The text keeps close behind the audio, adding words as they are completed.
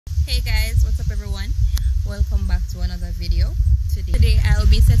Hey guys, what's up everyone? Welcome back to another video. Today I'll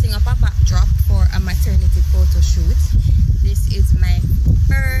be setting up a backdrop for a maternity photo shoot. This is my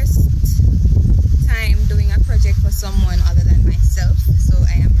first time doing a project for someone other than myself, so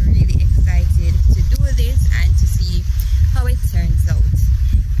I am really excited to do this and to see how it turns out.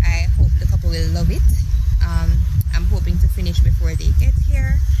 I hope the couple will love it. I'm hoping to finish before they get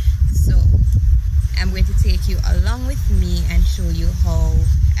here, so I'm going to take you along with me and show you how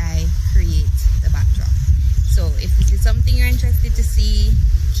I create the backdrop. So if this is something you're interested to see,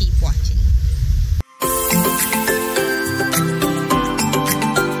 keep watching.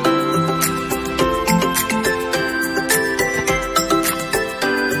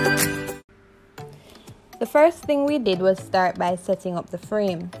 The first thing we did was start by setting up the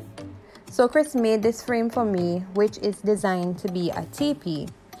frame. So Chris made this frame for me, which is designed to be a teepee.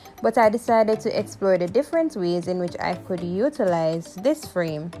 But I decided to explore the different ways in which I could utilize this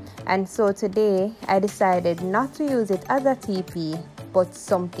frame. And so today I decided not to use it as a teepee, but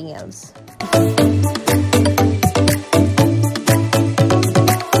something else.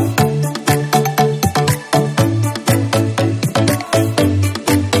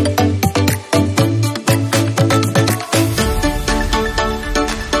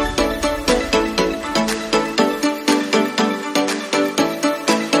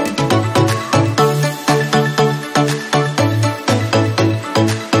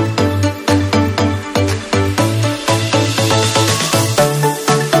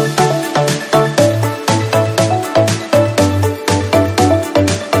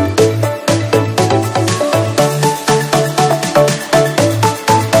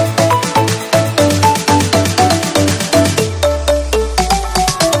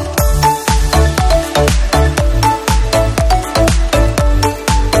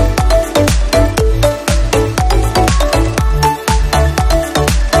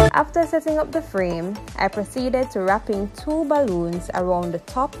 After setting up the frame, I proceeded to wrapping 2 balloons around the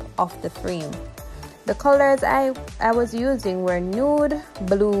top of the frame. The colors I was using were nude,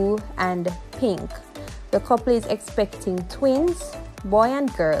 blue, and pink. The couple is expecting twins, boy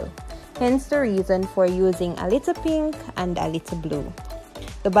and girl, hence the reason for using a little pink and a little blue.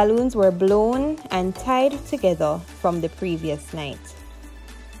 The balloons were blown and tied together from the previous night.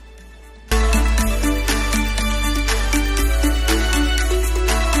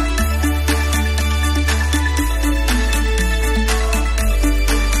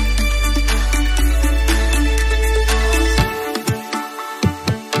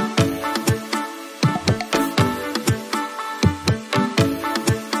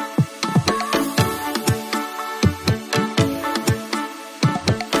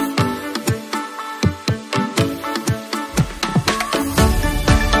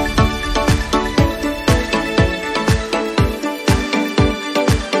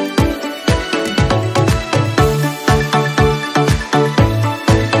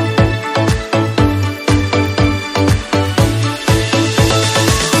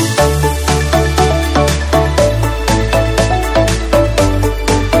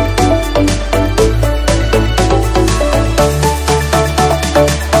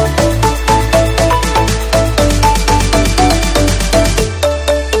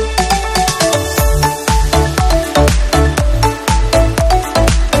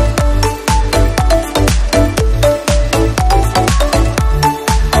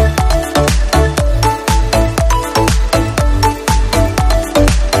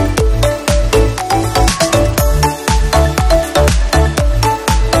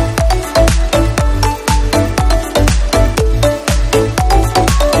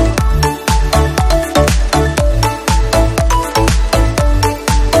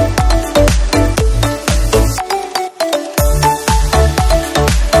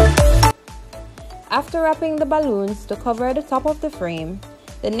 After wrapping the balloons to cover the top of the frame,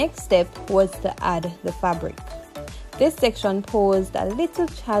 the next step was to add the fabric. This section posed a little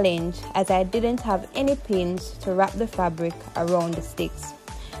challenge as I didn't have any pins to wrap the fabric around the sticks.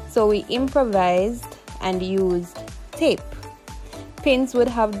 So we improvised and used tape. Pins would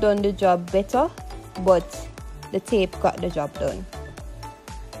have done the job better, but the tape got the job done.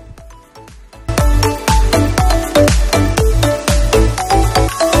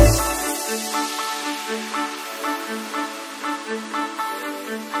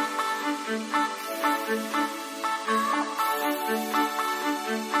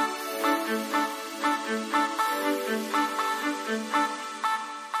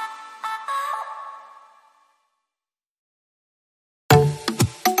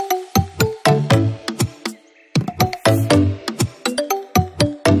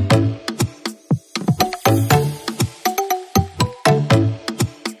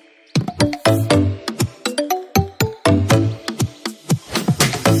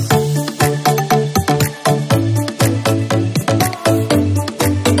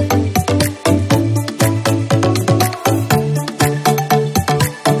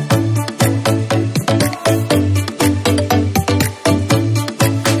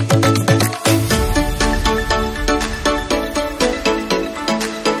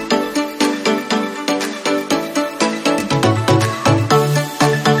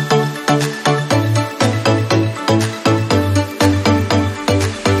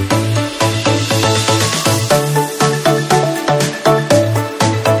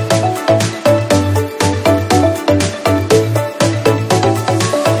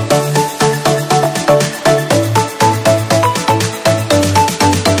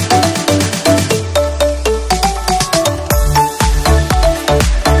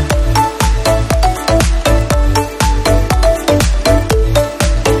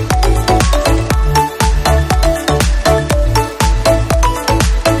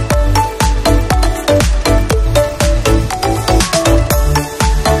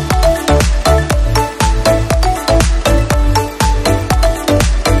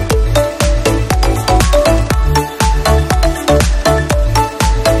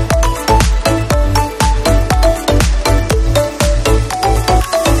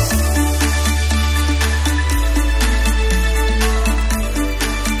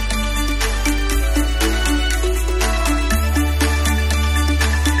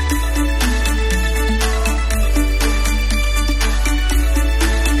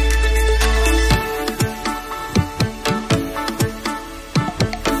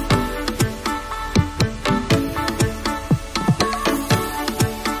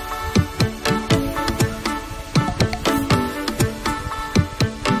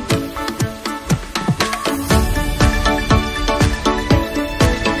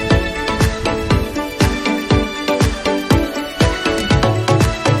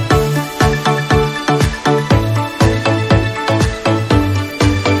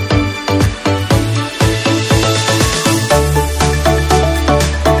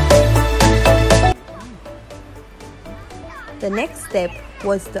 The next step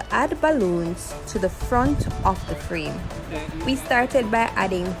was to add balloons to the front of the frame. We started by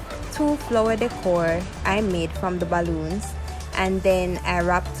adding 2 flower decor I made from the balloons, and then I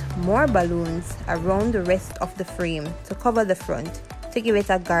wrapped more balloons around the rest of the frame to cover the front to give it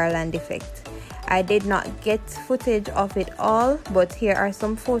a garland effect. I did not get footage of it all, but here are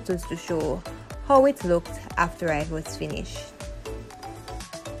some photos to show how it looked after I was finished.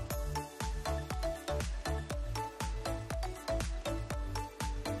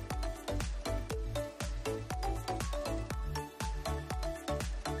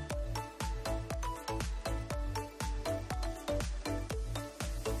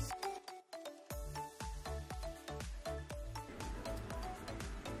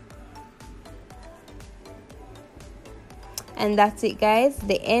 And that's it, guys,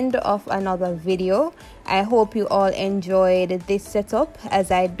 the end of another video. I hope you all enjoyed this setup, as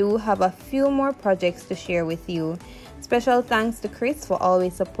I do have a few more projects to share with you. Special thanks to Chris for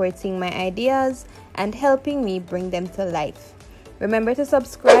always supporting my ideas and helping me bring them to life. Remember to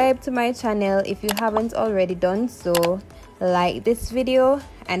subscribe to my channel if you haven't already done so, like this video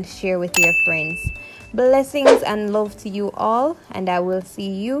and share with your friends. Blessings and love to you all, and I will see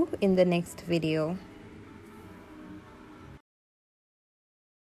you in the next video.